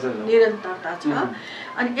निरन्तरता छ।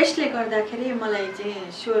 अनि यसले गर्दाखेरि मलाई चाहिँ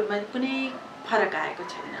स्वरमा कुनै फरक आएको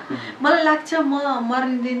छैन। मलाई लाग्छ म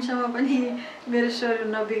मर्ने दिनसम्म पनि मेरो स्वर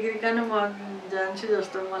नबिग्रिकन म जान्छु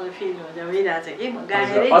जस्तो मलाई फिल भइरहेछ कि म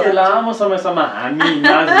गाएरै अझ लामो समयसम्म हामी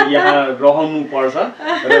यहाँ रहनु पर्छ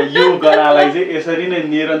र यो गरालाई चाहिँ यसरी नै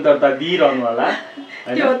निरन्तरता दिइरहनु होला।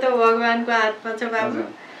 त्यो त भगवानको हातमा छ बाबु,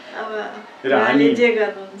 अब उहाँले जे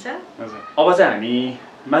गर्नुहुन्छ। अब चाहिँ हामी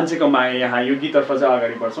मान्छेको माया यहाँ यो गीततर्फ चाहिँ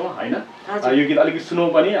अगाडि बढ्छौँ होइन। यो गीत अलिकति सुनौँ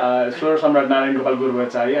पनि। स्वर सम्राट नारायण गोपाल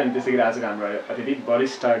गुरुवाचार्य अनि त्यसै गरी आजको हाम्रो अतिथि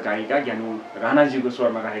वरिष्ठ गायिका ज्ञानु राणाजीको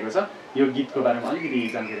स्वरमा गाएको छ। यो गीतको बारेमा अलिकति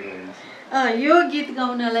जानकारी गराइदिनुहोस्। यो गीत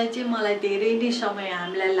गाउनलाई चाहिँ मलाई धेरै नै समय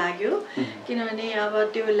हामीलाई लाग्यो किनभने अब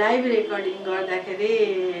त्यो लाइभ रेकर्डिङ गर्दाखेरि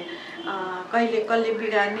कहिले कसले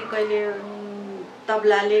बिगार्ने कहिले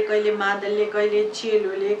तबलाले कहिले मादलले कहिले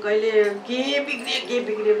चेलोले कहिले के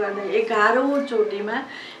बिग्रियो गर्दा 11औं चोटिमा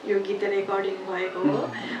यो गीत रेकर्डिङ भएको हो।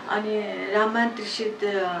 अनि राममान त्रिषित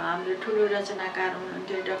हाम्रो ठुलो रचनाकार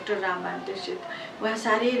हुनुहुन्थ्यो डाक्टर राममान त्रिषित, उहाँ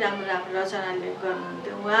साह्रै राम्रो रचना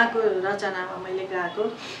गर्नुहुन्थ्यो। उहाँको रचनामा मैले गाएको,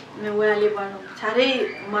 उहाँले साह्रै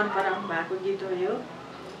मन पराउनु भएको गीत हो यो।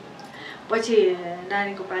 पछि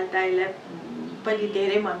नारायण गोपाल दाइलाई पनि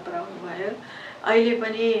धेरै मन पराउनु भयो। अहिले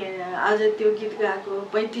पनि आज त्यो गीत गाएको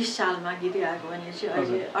 35 सालमा गीत गाएको भनेपछि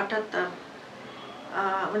अहिले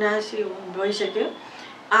 78-79 भइसक्यो।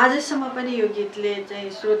 आजसम्म पनि यो गीतले चाहिँ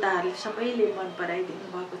श्रोताहरूले सबैले मन पराइदिनु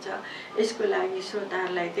भएको छ। यसको लागि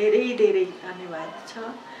श्रोताहरूलाई धेरै धेरै धन्यवाद छ।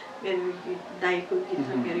 मेरो गीत दाइको गीत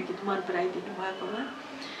र मेरो गीत मन पराइदिनु भएकोमा।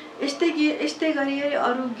 यस्तै गरी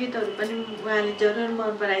अरू गीतहरू पनि उहाँले जरुर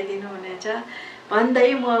मन पराइदिनु हुनेछ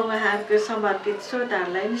भन्दै म उहाँहरूको समर्पित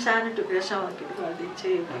श्रोताहरूलाई नि सानो टुक्रा समर्पित गरिदिन्छु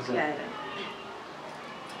यो गीत गाएर।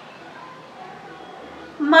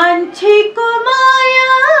 मान्छेको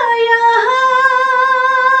माया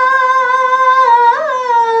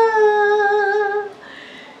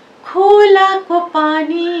खोलाको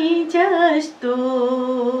पानी जस्तो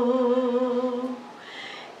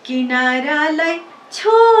किनारालाई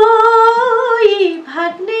छोई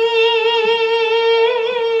भाग्ने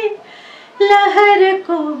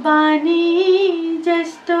लहरको बानी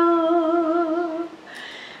जस्तो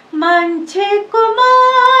मान्छेको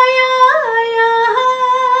माया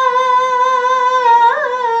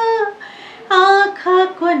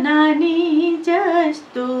आँखाको नानी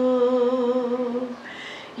जस्तो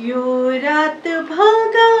यो रात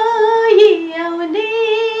भगाई आउने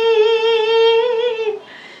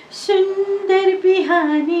सुन्दर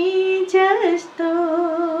बिहानी जस्तो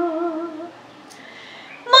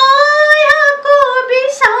मायाको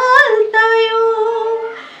विशालता यो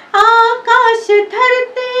आकाश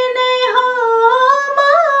धरती नै हो।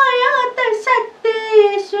 माया त सत्य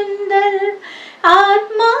सुन्दर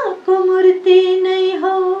आत्माको मूर्ति नै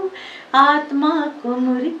हो, आत्माको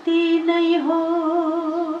मूर्ति नै हो।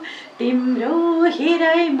 तिम्रो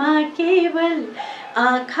हेराइमा केवल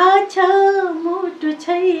आँखा छ मुटु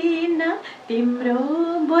छैन, तिम्रो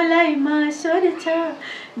बोलाइमा स्वर छ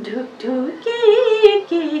ढुकढुकी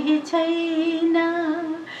केही छैन।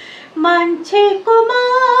 मान्छेको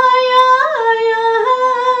माया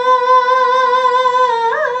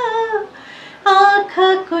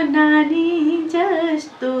आँखाको नानी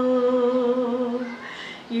जस्तो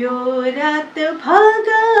यो रात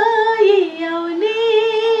भगाई आउने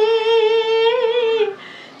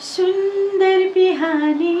सुन्दर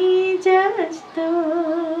बिहानी जस्तो।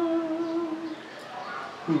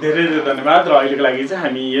 धेरै धेरै धन्यवाद। र अहिलेको लागि चाहिँ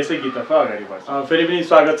हामी यसै गीततर्फ अगाडि बढ्छौँ। फेरि पनि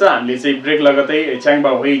स्वागत छ। हामीले चाहिँ ब्रेक लगतै च्याङबा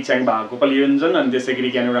होइ च्याङबा गोपाल योन्जन अनि त्यसै गरी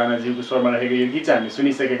ज्ञानु राणाज्यूको स्वरमा रहेको यो गीत चाहिँ हामी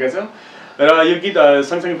सुनिसकेका छौँ। र यो गीत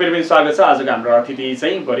सँगसँगै फेरि पनि स्वागत छ। आजको हाम्रो अतिथि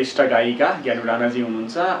चाहिँ वरिष्ठ गायिका ज्ञानु राणाजी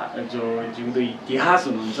हुनुहुन्छ, जो जिउँदो इतिहास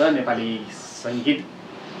हुनुहुन्छ नेपाली सङ्गीत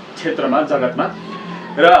क्षेत्रमा जगतमा।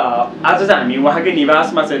 र आज चाहिँ हामी उहाँकै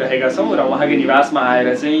निवासमा चाहिँ रहेका छौँ र उहाँकै निवासमा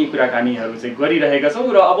आएर चाहिँ कुराकानीहरू चाहिँ गरिरहेका छौँ।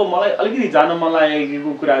 र अब मलाई अलिकति जान्न मन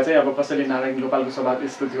लागेको कुरा चाहिँ अब कसैले नारायण गोपालको स्वभाव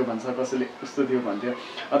यस्तो थियो भन्छ, कसैले उस्तो थियो भन्थ्यो।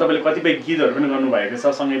 तपाईँले कतिपय गीतहरू पनि गर्नुभएको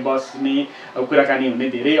छ, सँगै बस्ने कुराकानी हुने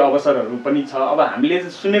धेरै अवसरहरू पनि छ। अब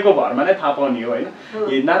हामीले सुनेको भरमा नै थाहा पाउने हो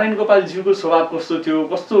होइन। नारायण गोपालज्यूको स्वभाव कस्तो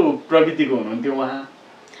थियो, कस्तो प्रवृत्तिको हुनुहुन्थ्यो उहाँ?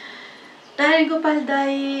 नारायण गोपाल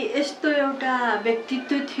दाई यस्तो एउटा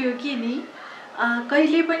व्यक्तित्व थियो कि नि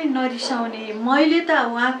कहिले पनि नरिसाउने। मैले त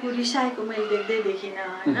उहाँको रिसाएको मैले देख्दै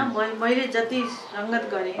देखिनँ होइन। मैले जति सङ्गत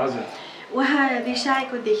गरेँ उहाँ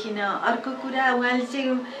रिसाएको देखिनँ। अर्को कुरा उहाँले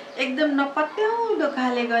चाहिँ एकदम नपत्याउँदो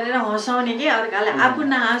खाले गरेर हँसाउने के अर्कालाई, आफू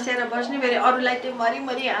नहाँसेर बस्ने, फेरि अरूलाई त्यो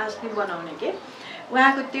मरिमरि हाँस्ने बनाउने के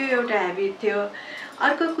उहाँको त्यो एउटा हेबिट थियो।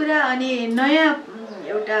 अर्को कुरा अनि नयाँ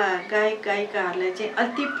एउटा गायक गायिकाहरूलाई चाहिँ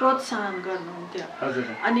अति प्रोत्साहन गर्नुहुन्थ्यो।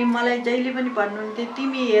 अनि मलाई जहिले पनि भन्नुहुन्थ्यो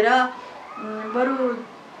तिमी हेर बरु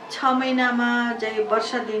 6 महिनामा चाहिँ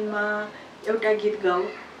वर्ष दिनमा एउटा गीत गाऊ,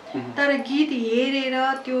 तर गीत हेरेर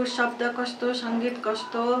त्यो शब्द कस्तो सङ्गीत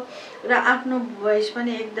कस्तो र आफ्नो भोइस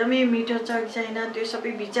पनि एकदमै मिठो छ कि छैन त्यो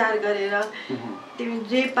सबै विचार गरेर तिमी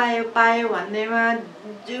जे पायो भन्नेमा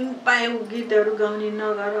जुन पायो गीतहरू गाउने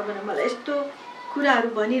नगर भनेर मलाई यस्तो कुराहरू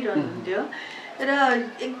भनिरहनुहुन्थ्यो। र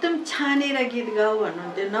एकदम छानेर गीत गाऊ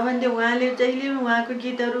भन्नुहुन्थ्यो। नभन्दै उहाँले जहिले उहाँको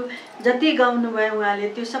गीतहरू जति गाउनुभयो उहाँले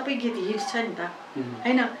त्यो सबै गीत हिट छ नि त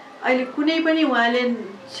होइन। अहिले कुनै पनि उहाँले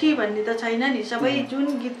छि भन्ने त छैन नि, सबै जुन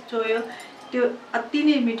गीत छोयो त्यो अति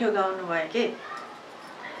नै मिठो गाउनुभयो के।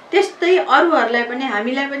 त्यस्तै अरूहरूलाई पनि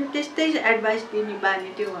हामीलाई पनि त्यस्तै एडभाइस दिने बानी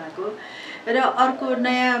थियो उहाँको। र अर्को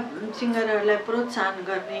नयाँ सिङ्गरहरूलाई प्रोत्साहन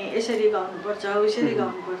गर्ने, यसरी गाउनुपर्छ उसरी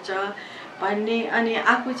गाउनुपर्छ भन्ने। अनि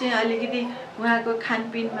आफू चाहिँ अलिकति उहाँको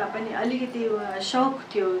खानपिनमा पनि अलिकति सौख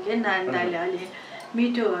थियो के नारायण दाइले अलि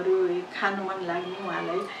मिठोहरू खानु मन लाग्ने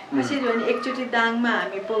उहाँलाई। कसरी भने एकचोटि दाङमा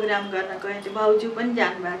हामी प्रोग्राम गर्न गयौँ थियो, भाउजू पनि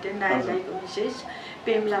जानुभएको थियो, नारायण दाइको विशेष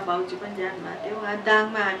पेम्ला भाउजू पनि जानुभएको थियो। उहाँ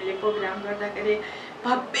दाङमा हामीले प्रोग्राम गर्दाखेरि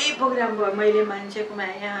भव्य प्रोग्राम भयो। मैले मान्छेकोमा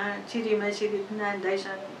यहाँ सिँढीमा सिँढी नारायण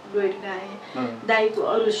दाइसँग गएर गाएँ, दाइको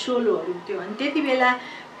अरू सोलोहरू थियो। अनि त्यति बेला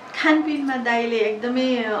खानपिनमा दाइले एकदमै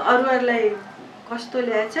अरूहरूलाई कस्तो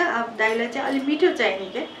ल्याएछ, अब दाइलाई चाहिँ अलिक मिठो चाहिने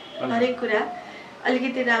क्या, हरेक कुरा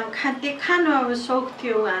अलिकति राम्रो खानु अब सौख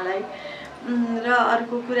थियो उहाँलाई। र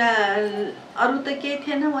अर्को कुरा अरू त केही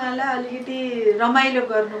थिएन, उहाँलाई अलिकति रमाइलो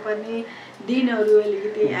गर्नुपर्ने दिनहरू,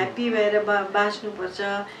 अलिकति ह्याप्पी भएर बाँच्नुपर्छ,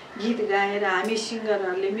 गीत गाएर हामी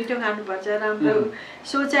सिङ्गरहरूले मिठो खानुपर्छ, राम्रो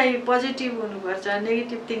सोचाइ पोजिटिभ हुनुपर्छ,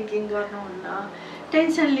 नेगेटिभ थिङ्किङ गर्नुहुन्न,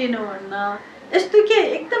 टेन्सन लिनुहुन्न, यस्तो के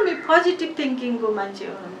एकदमै पोजिटिभ थिङ्किङको मान्छे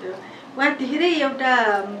हुनुहुन्थ्यो उहाँ। धेरै एउटा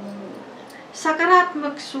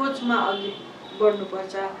सकारात्मक सोचमा अघि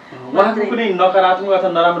बढ्नुपर्छ। उहाँको कुनै नकारात्मक अथवा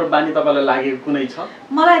नराम्रो बानी तपाईँलाई लागेको कुनै छ?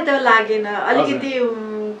 मलाई त लागेन। अलिकति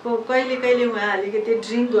कहिले कहिले उहाँ अलिकति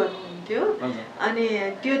ड्रिङ्क गर्नुहुन्थ्यो। अनि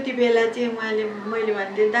त्यति बेला चाहिँ उहाँले मैले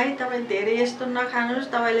भन्थेँ दाइ तपाईँ धेरै यस्तो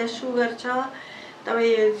नखानुहोस्, तपाईँलाई सुगर छ,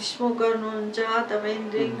 तपाईँ स्मोक गर्नुहुन्छ, तपाईँ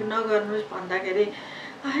ड्रिङ्क नगर्नुहोस् भन्दाखेरि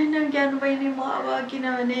होइन ज्ञानु बहिनी म अब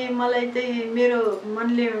किनभने मलाई चाहिँ मेरो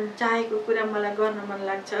मनले चाहेको कुरा मलाई गर्न मन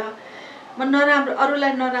लाग्छ, म नराम्रो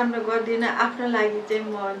अरूलाई नराम्रो गर्दिनँ, आफ्नो लागि चाहिँ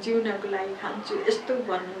म जिउनको लागि खान्छु, यस्तो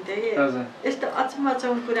भन्नुहुन्थ्यो कि। यस्तो अचम्म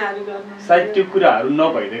कुराहरू गर्नु। सायद त्यो कुराहरू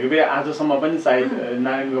नभइदिएको भए आजसम्म पनि सायद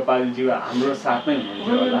नारायण गोपालज्यू हाम्रो साथमै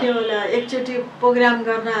हुनुहुन्थ्यो होला। एकचोटि प्रोग्राम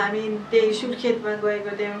गर्न हामी त्यही सुर्खेतमा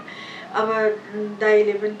गएको थियौँ। अब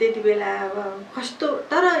दाइले पनि त्यति बेला अब कस्तो,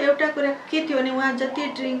 तर एउटा कुरा के थियो भने उहाँ जति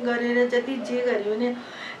ड्रिङ्क गरेर जति जे गर्यो भने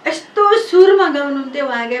यस्तो सुरमा गाउनुहुन्थ्यो।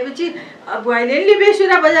 उहाँ गएपछि भैलेनीले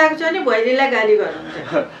बेसुरा बजाएको छ भने भैलेनीलाई गाली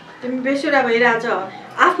गर्नुहुन्थ्यो, तिमी बेसुरा भइरहेछ,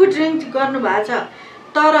 आफू ड्रिङ्क गर्नुभएको छ।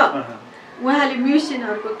 तर उहाँले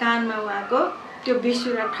म्युजिसियनहरूको कानमा उहाँको त्यो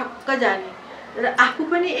बेसुरा ठक्क जाने र आफू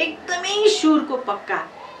पनि एकदमै सुरको पक्का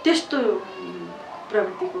त्यस्तो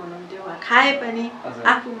प्रवृत्तिको हुनुहुन्थ्यो। उहाँ खाए पनि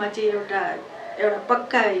आफूमा चाहिँ एउटा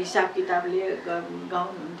पक्का हिसाब किताबले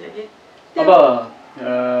गाउनुहुन्थ्यो कि। अब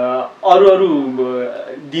अरू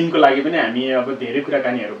दिनको लागि पनि हामी अब धेरै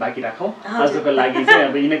कुराकानीहरू बाँकी राखौँ। आजको लागि चाहिँ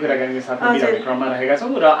अब यिनै कुराकानीको साथमा बिरामी क्रममा रहेका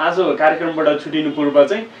छौँ। र आज कार्यक्रमबाट छुटिनु पूर्व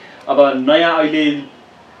चाहिँ अब नयाँ अहिले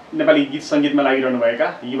नेपाली गीत सङ्गीतमा लागिरहनुभएका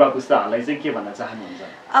युवा पुस्ताहरूलाई चाहिँ के भन्न चाहनुहुन्छ?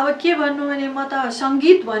 अब के भन्नु भने म त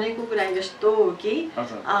सङ्गीत भनेको कुरा यस्तो हो कि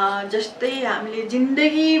जस्तै हामीले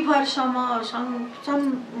जिन्दगीभरसम्म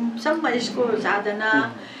यसको साधना,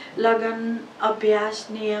 लगन, अभ्यास,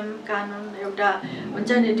 नियम कानुन एउटा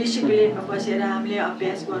हुन्छ नि डिसिप्लिनमा बसेर हामीले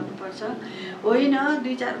अभ्यास गर्नुपर्छ। होइन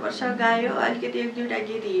 2-4 वर्ष गायो, अलिकति 1-2वटा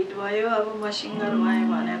गीत हिट भयो, अब म सिङ्गर भएँ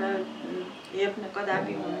भनेर हेप्न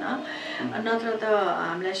कदापि हुन्न। नत्र त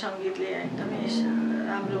हामीलाई सङ्गीतले एकदमै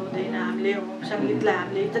राम्रो हुँदैन। हामीले सङ्गीतलाई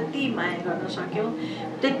हामीले जति माया गर्न सक्यौँ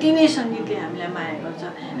त्यति नै सङ्गीतले हामीलाई माया गर्छ।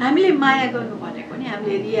 हामीले माया गर्नु भनेको नि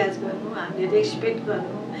हामीले रियाज गर्नु, हामीले रेस्पेक्ट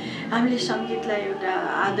गर्नु, हामीले सङ्गीतलाई एउटा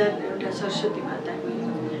आदर, एउटा सरस्वती माताको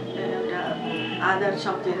एउटा आदर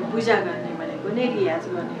सम्झेर पूजा गर्ने भनेको नै रियाज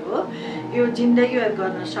गर्ने हो। यो जिन्दगीभर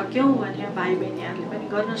गर्न सक्यौँ भने भाइ बहिनीहरूले पनि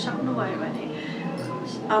गर्न सक्नुभयो भने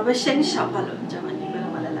अवश्य नै सफल हुन्छ भन्ने कुरा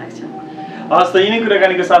मलाई लाग्छ। हस् त, यिनै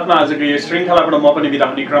कुराकानीको साथमा आजको यो श्रृङ्खलाबाट म पनि बिदा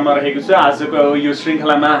हुने क्रममा रहेको छु। आजको यो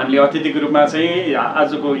श्रृङ्खलामा हामीले अतिथिको रूपमा चाहिँ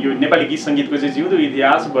आजको यो नेपाली गीत सङ्गीतको चाहिँ जिउँदो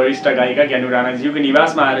इतिहास वरिष्ठ गायिका ज्ञानु राणाज्यूको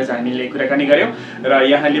निवासमा आएर चाहिँ हामीले कुराकानी गऱ्यौँ र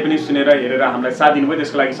यहाँले पनि सुनेर हेरेर हामीलाई साथ दिनुभयो।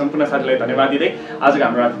 त्यसको लागि सम्पूर्ण साथीलाई धन्यवाद दिँदै आजको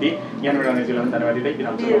हाम्रो अतिथि ज्ञानु राणाज्यूलाई पनि धन्यवाद दिँदै बिदा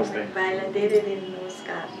हुन्छु। नमस्ते। भाइलाई धेरै धेरै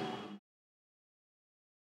नमस्कार।